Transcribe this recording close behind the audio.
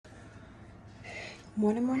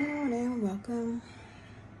Morning, morning, morning. Welcome.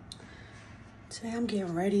 Today I'm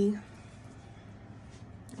getting ready.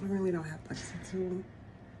 I really don't have much to do.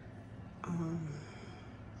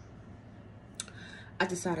 I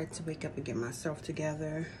decided to wake up and get myself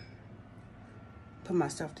together. Put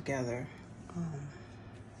myself together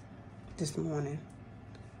this morning.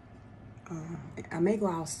 I may go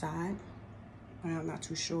outside. I'm not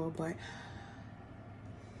too sure, but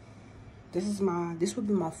this would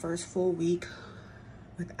be my first full week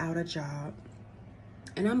without a job.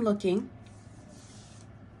 And I'm looking.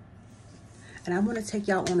 And I want to take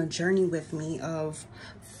y'all on a journey with me of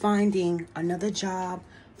finding another job,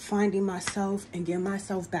 finding myself, and getting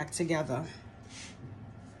myself back together.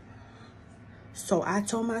 So I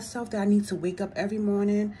told myself that I need to wake up every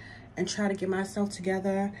morning and try to get myself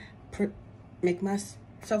together, make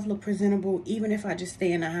myself look presentable, even if I just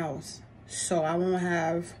stay in the house. So I won't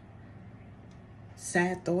have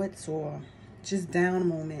sad thoughts or just down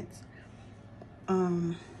moments.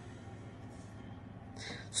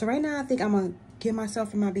 So right now, I think I'm going to get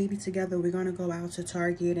myself and my baby together. We're going to go out to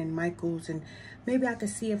Target and Michael's, and maybe I can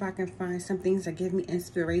see if I can find some things that give me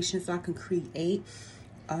inspiration so I can create.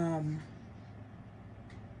 I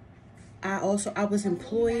was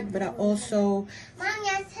employed, but I also...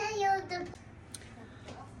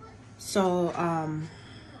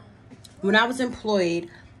 when I was employed,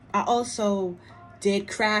 I also did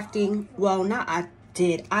crafting. Well,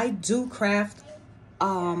 I do craft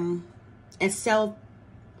and sell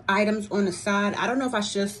items on the side. I don't know if I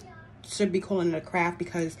should be calling it a craft,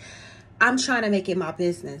 because I'm trying to make it my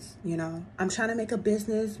business, you know. I'm trying to make a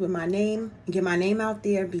business with my name, get my name out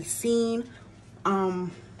there, be seen,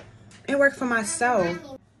 and work for myself.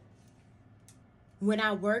 When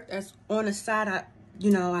I worked on the side, I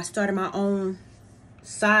started my own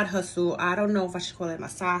side hustle. I don't know if I should call it my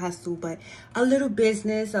side hustle, but a little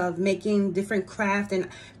business of making different craft and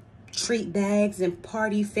treat bags and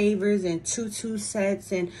party favors and tutu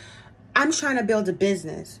sets, and I'm trying to build a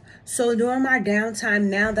business. So during my downtime,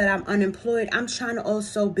 now that I'm unemployed, I'm trying to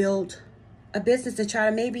also build a business to try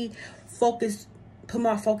to maybe put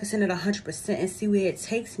my focus in at 100% and see where it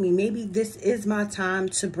takes me. Maybe this is my time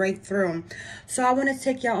to break through. So I want to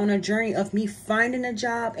take y'all on a journey of me finding a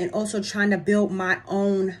job and also trying to build my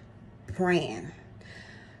own brand.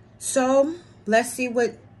 So let's see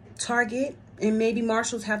what Target and maybe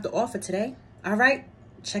Marshalls have to offer today. All right,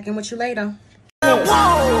 check in with you later. This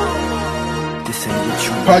ain't what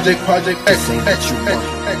you want. Project X. This ain't what you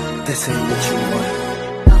want. This ain't what you want.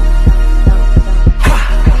 Ha!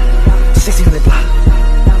 1600 block.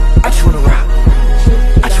 I just wanna rock.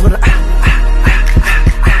 I just wanna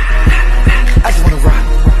I just wanna rock.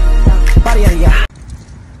 Body out of ya.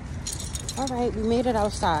 All right, we made it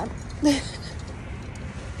outside. Me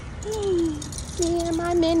and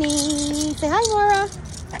my mini. Say hi, Laura.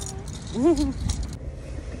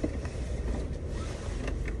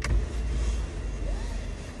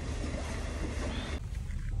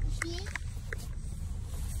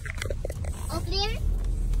 Up there?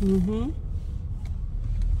 Mm-hmm.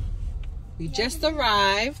 We just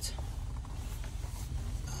arrived.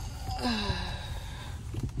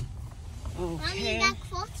 Okay. Mommy, that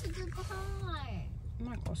close to the car. I'm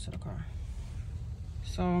not close to the car.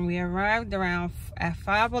 So we arrived at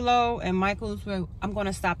Five Below and Michael's. I'm going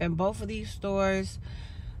to stop in both of these stores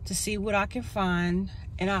to see what I can find.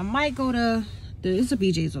 And I might go to, there's a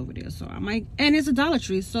BJ's over there. So I might, and it's a Dollar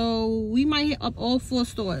Tree. So we might hit up all 4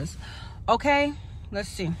 stores. Okay, let's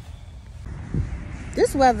see.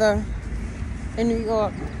 This weather in New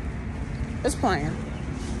York is playing.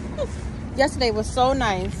 Yesterday was so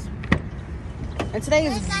nice. And today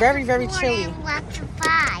is very, very chilly.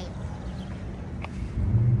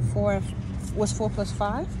 What's 4 plus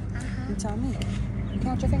 5? You tell me. You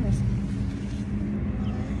count your fingers.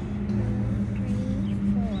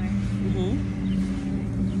 3,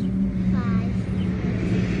 4.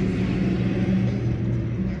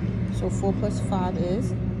 5. So 4 plus 5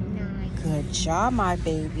 is? 9. Good job, my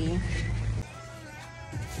baby.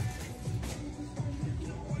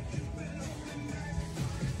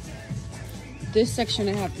 This section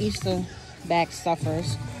they have Easter bag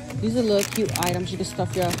stuffers. These are little cute items you can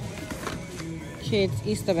stuff your kids'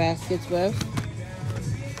 Easter baskets with.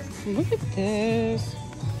 Look at this.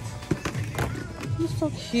 It's so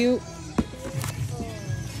cute.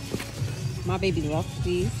 My baby loves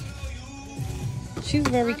these. She's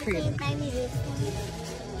very creative.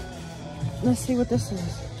 Let's see what this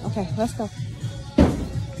is. Okay, let's go.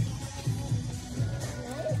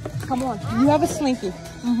 Come on. You have a Slinky.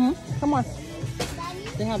 Come on.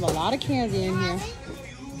 They have a lot of candy in here.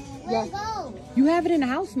 Yeah. You have it in the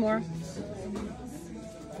house more.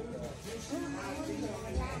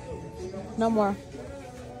 No more.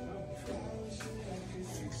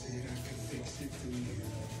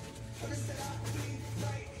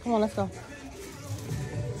 Come on, let's go.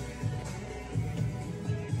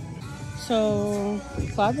 So,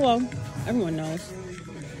 Five Below, everyone knows.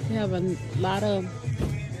 We have a lot of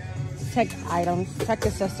tech items, tech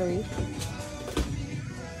accessories.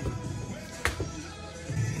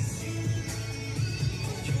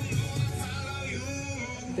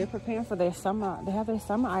 They're preparing for their summer. They have their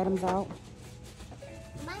summer items out.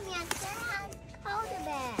 Mommy, I said I hold the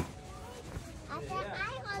bag. I said I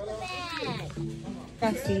hold the bag.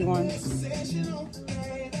 I see one.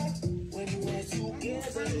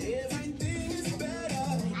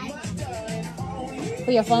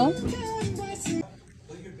 For your phone?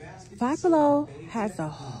 Five Below has a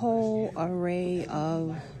whole array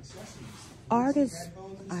of artist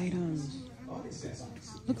items.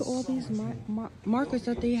 Look at all these markers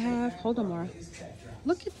that they have. Hold on, Mara.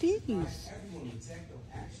 Look at these.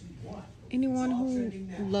 Anyone who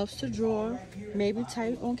loves to draw, maybe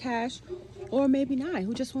tight on cash, or maybe not,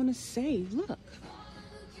 who just want to save. Look.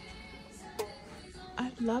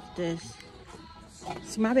 I love this.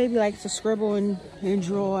 See, my baby likes to scribble and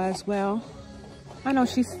draw as well. I know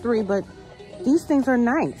she's 3, but these things are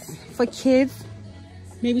nice for kids.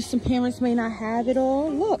 Maybe some parents may not have it all.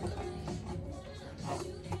 Look.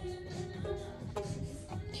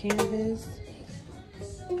 Canvas.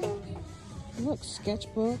 Look,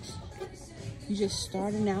 sketchbooks. You just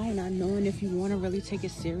starting out and not knowing if you want to really take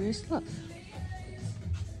it serious. Look.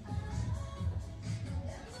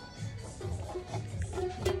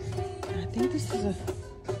 I think this is look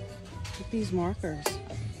at these markers.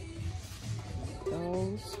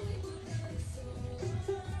 Those.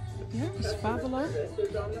 Yeah, it's Five Below.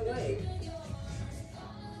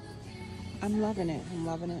 I'm loving it. I'm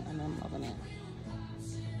loving it and I'm loving it.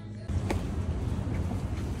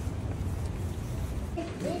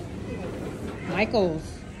 Michael's.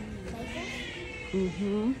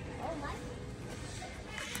 Mm-hmm.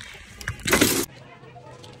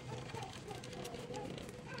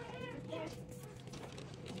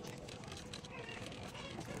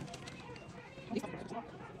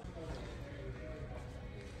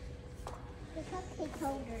 The cupcake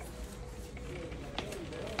holder.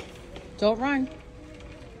 Don't run.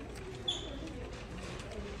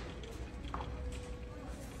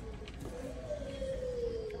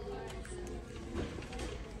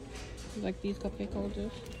 Like these cupcake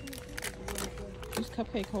holders. These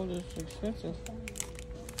cupcake holders are expensive.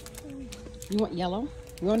 You want yellow?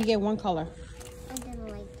 We only get one color. I don't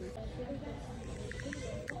like these.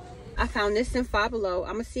 I found this in Five Below.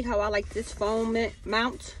 I'm gonna see how I like this foam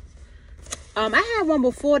mount. I had one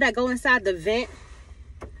before that go inside the vent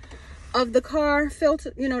of the car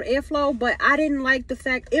filter, you know, the airflow, but I didn't like the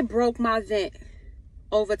fact it broke my vent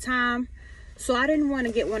over time. So I didn't want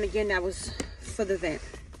to get one again that was for the vent.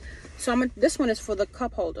 So this one is for the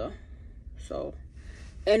cup holder. So,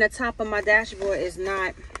 and the top of my dashboard is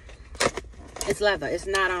not, it's leather. It's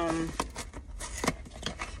not,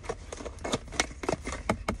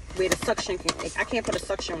 where the suction can, I can't put a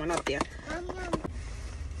suction one up there.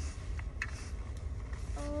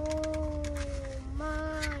 Oh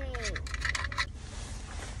my.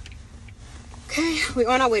 Okay, we're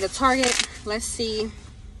on our way to Target. Let's see.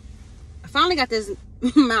 I finally got this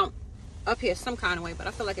mount up here some kind of way, but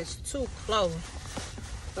I feel like it's too close.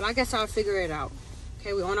 But I guess I'll figure it out.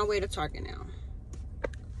 Okay, we're on our way to Target now.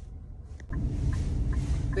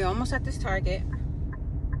 We're almost at this Target.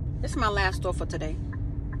 This is my last store for today.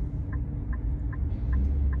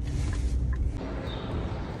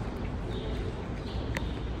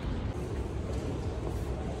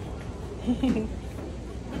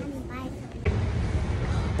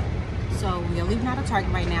 So we're leaving out of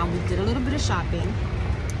Target right now. We did a little bit of shopping.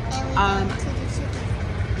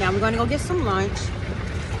 Now we're going to go get some lunch.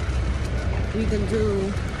 We can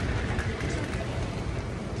do,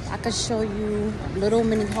 I could show you a little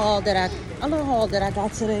mini haul that I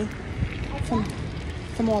got today from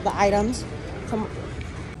all the items.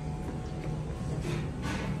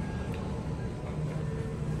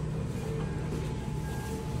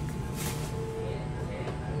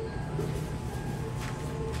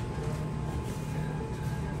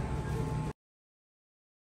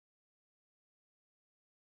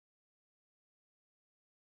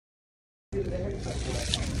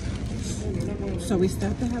 So we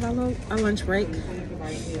stopped to have our lunch break.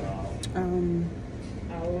 Do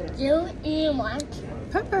you want?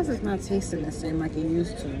 Popeyes is not tasting the same like it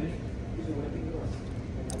used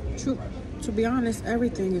to. To be honest,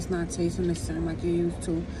 everything is not tasting the same like it used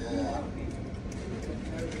to.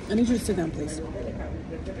 I need you to sit down, please.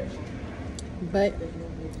 But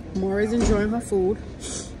Mora's enjoying her food.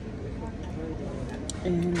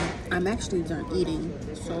 And I'm actually done eating.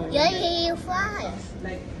 So You're eating fries.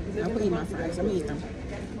 I will eat my fries. I'm gonna eat them.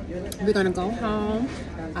 We're gonna go home.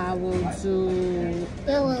 I will do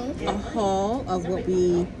a haul of what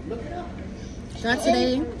we got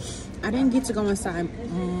today. I didn't get to go inside.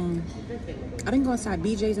 I didn't go inside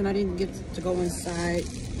BJ's, and I didn't get to go inside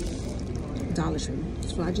Dollar Tree.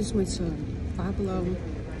 So I just went to Five Below,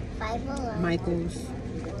 Michael's,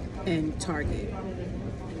 and Target.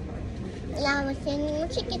 Yeah, we're sending a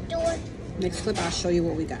ticket door. Next clip, I'll show you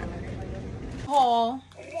what we got. Haul.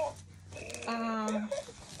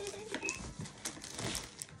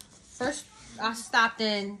 First, I stopped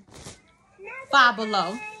in Five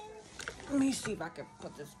Below. Let me see if I can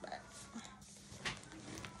put this back.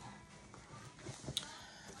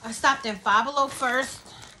 I stopped in Five Below first.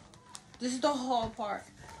 This is the haul part.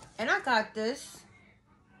 And I got this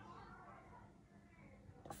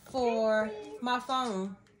for my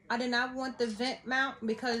phone. I did not want the vent mount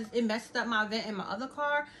because it messed up my vent in my other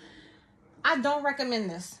car. I don't recommend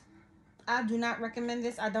this. I do not recommend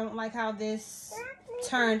this. I don't like how this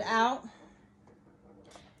turned out.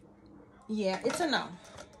 Yeah, it's a no.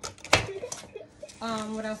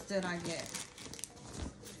 What else did I get?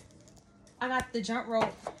 I got the jump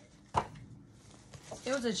rope.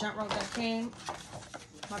 It was a jump rope that came.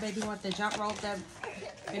 My baby wanted the jump rope that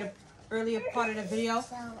in an earlier part of the video.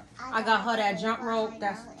 I got her that jump rope.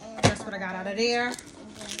 That's what I got out of there.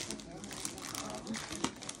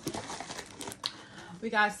 We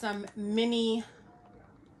got some mini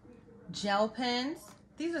gel pens.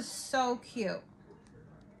 These are so cute.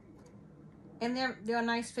 And they're a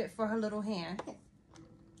nice fit for her little hand.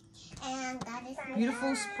 And that is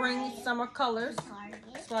Beautiful spring summer colors.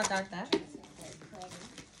 So I got that. Good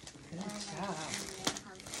job.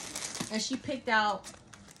 And she picked out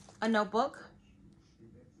a notebook.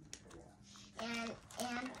 And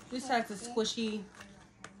This has a squishy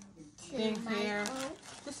thing here.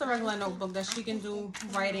 Just a regular notebook that she can do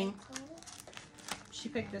writing. She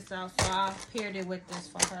picked this out, so I paired it with this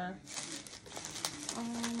for her.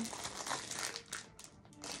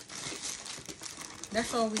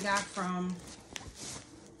 That's all we got from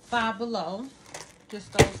Five Below.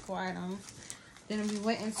 Just those 4 items. Then we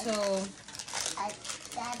went into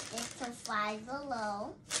that is to Five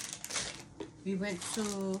Below. We went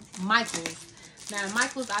to Michael's. Now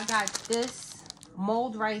Michael's, I got this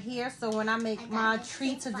mold right here, so when I make my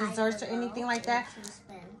treats or desserts or anything like that,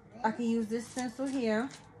 I can use this stencil here.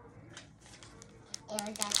 And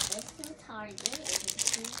I got this from Target.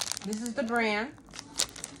 This is the brand.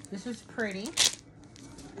 This is pretty.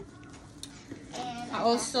 And I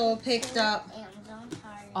also picked up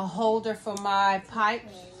a holder for my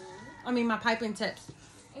pipes. My piping tips.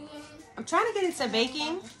 I'm trying to get into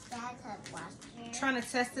baking. Trying to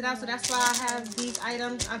test it out, so that's why I have these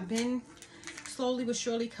items. I've been slowly but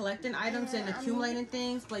surely collecting items and accumulating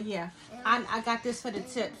things, but yeah, I got this for the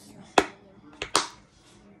tips.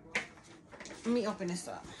 Let me open this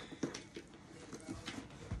up.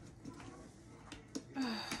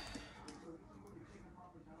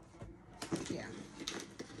 Yeah.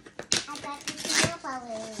 I got the nail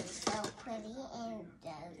polish, so pretty and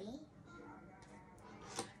dirty.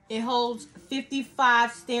 It holds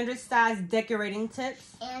 55 standard size decorating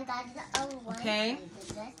tips. And got the other one. Okay. The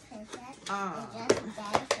Just Princess. And just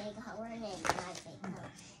Daddy Fake Color and my Fake Color.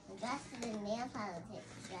 And just the nail polish,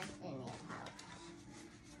 just the nail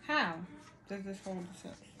polish. How does this hold the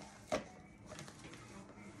tips?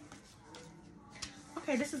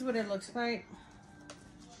 Okay, this is what it looks like.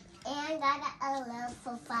 And got a love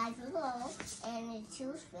for Five Below. And it's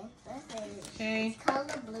two Spencer. Okay. It's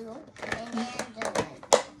color blue. And then the one.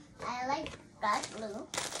 I like dark blue.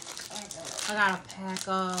 And the I got a pack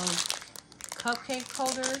of cupcake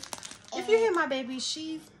holders. If you hear my baby,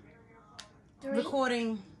 she's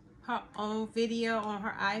recording her own video on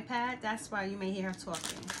her iPad. That's why you may hear her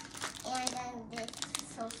talking. And then this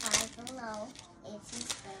so Five Below.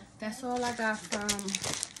 It's That's all I got from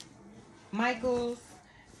Michael's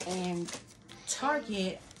and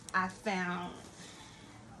Target. I found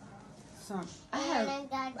some. I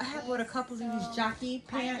have bought a couple of these jockey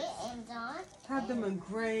pants. I have them in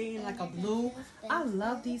gray and like a blue. I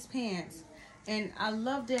love these pants. And I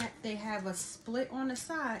love that they have a split on the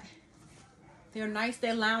side. They're nice.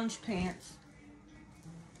 They're lounge pants.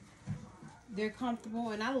 They're comfortable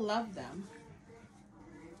and I love them.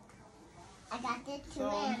 I got the two So,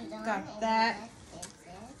 got that.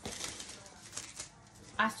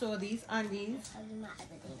 I saw these undies.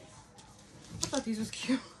 I thought these was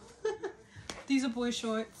cute. These are boy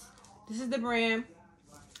shorts. This is the brand.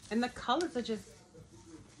 And the colors are just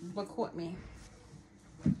is what caught me.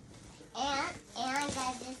 And I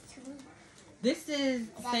got this too. This is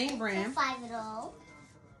same brand. $5.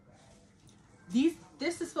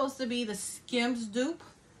 This is supposed to be the Skims dupe.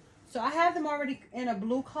 So I have them already in a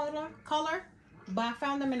blue color, but I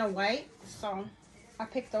found them in a white. So I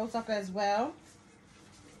picked those up as well.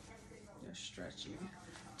 They're stretchy.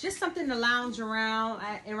 Just something to lounge around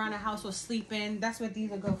the house or sleep in. That's what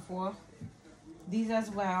these are good for. These as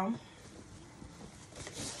well.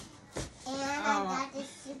 And I got this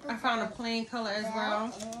super I found a plain color as well.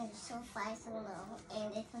 And it's so $5 so low.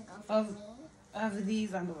 And this one goes for me. Of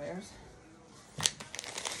these underwears.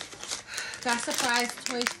 Got surprise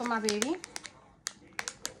toys for my baby.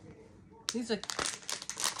 These are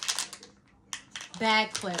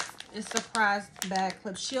bag clips. It's surprise bag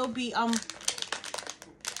clips. She'll be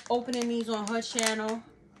opening these on her channel.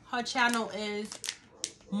 Her channel is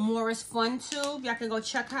Morris Fun Tube. Y'all can go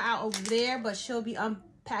check her out over there, but she'll be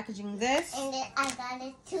unpackaging this. And then I got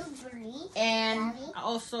it to Brie. And I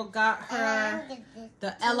also got her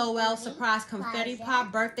the LOL Surprise Confetti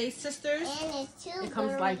Pop Birthday Sisters. And it's two. It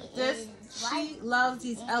comes like this. She loves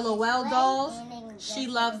these LOL dolls. She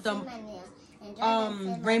loves them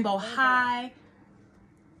Rainbow High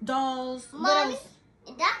dolls. Mommy,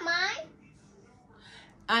 is that mine?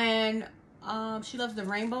 And she loves the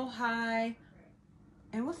Rainbow High.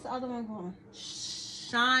 And what's the other one called?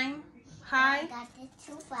 Shine High. I got this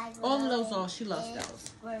two $5. All of those dolls, she loves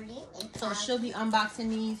those. So she'll be unboxing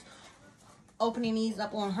these, opening these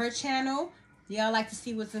up on her channel. Y'all like to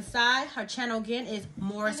see what's inside. Her channel again is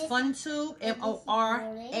Morris Fun Tube.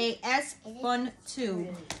 MORAS Fun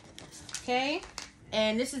Tube. Okay.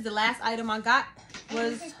 And this is the last item I got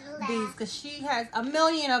was these, because she has a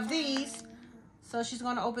million of these. So she's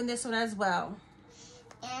going to open this one as well.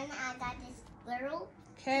 And I got this girl.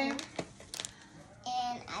 Okay. And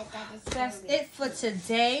I got this. That's it for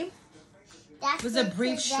today. It was a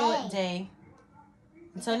brief, short day.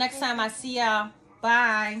 Until next time I see y'all.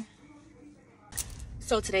 Bye.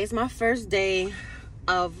 So today's my first day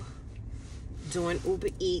of doing Uber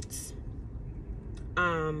Eats.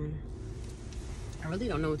 I really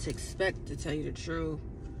don't know what to expect, to tell you the truth.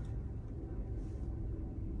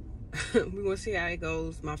 We're gonna see how it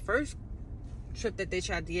goes. My first trip that they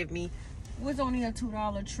tried to give me was only a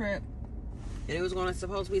 $2 trip, and it was gonna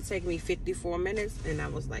supposedly take me 54 minutes, and I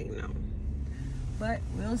was like, no. But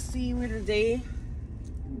we'll see where the day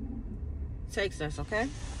takes us. Okay.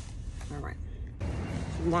 All right.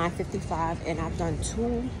 9:55, and I've done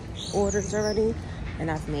 2 orders already,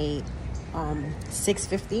 and I've made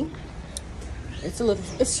 $6.50. It's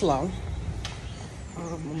slow.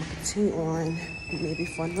 I'm gonna continue on maybe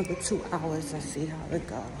for another 2 hours and see how it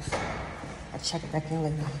goes. I'll check back in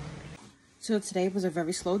later. So today was a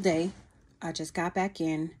very slow day. I just got back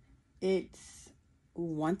in. It's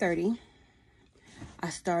 1:30. I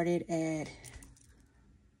started at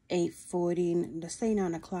 8:40. Let's say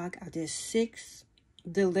 9 o'clock. I did 6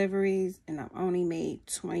 deliveries, and I've only made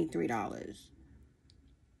 $23.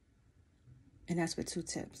 And that's with 2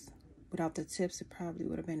 tips. Without the tips, it probably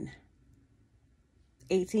would have been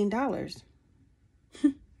 $18.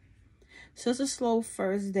 So it's a slow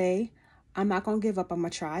first day. I'm not going to give up. I'm going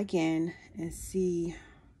to try again and see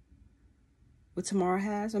what tomorrow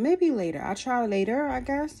has. Or maybe later. I'll try later, I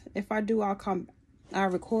guess. If I do, I'll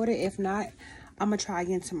record it. If not, I'm going to try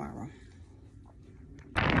again tomorrow.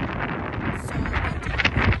 So I've been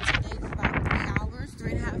doing it today for about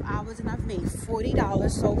 3.5 hours, and I've made $40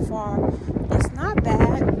 so far. It's not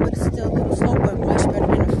bad, but it's still a little slow, but much better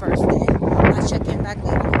than the first day. I'll check in back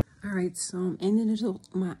later. All right, so I'm ending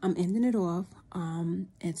it off.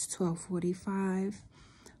 It's 12:45.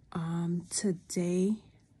 Today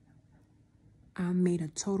I made a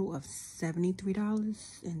total of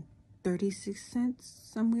 $73.36,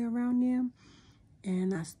 somewhere around there.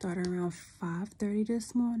 And I started around 5:30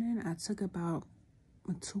 this morning. I took about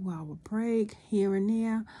a 2-hour break here and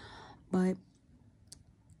there, but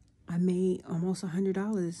I made almost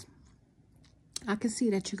 $100. I can see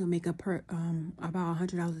that you can make about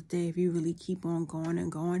 $100 a day if you really keep on going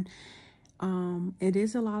and going. It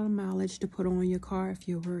is a lot of mileage to put on your car if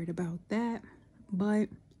you're worried about that, but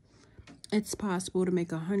it's possible to make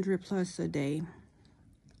 $100+ a day.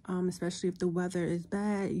 Especially if the weather is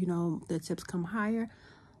bad, you know, the tips come higher.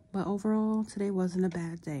 But overall, today wasn't a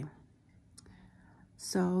bad day.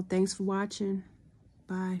 So thanks for watching.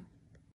 Bye.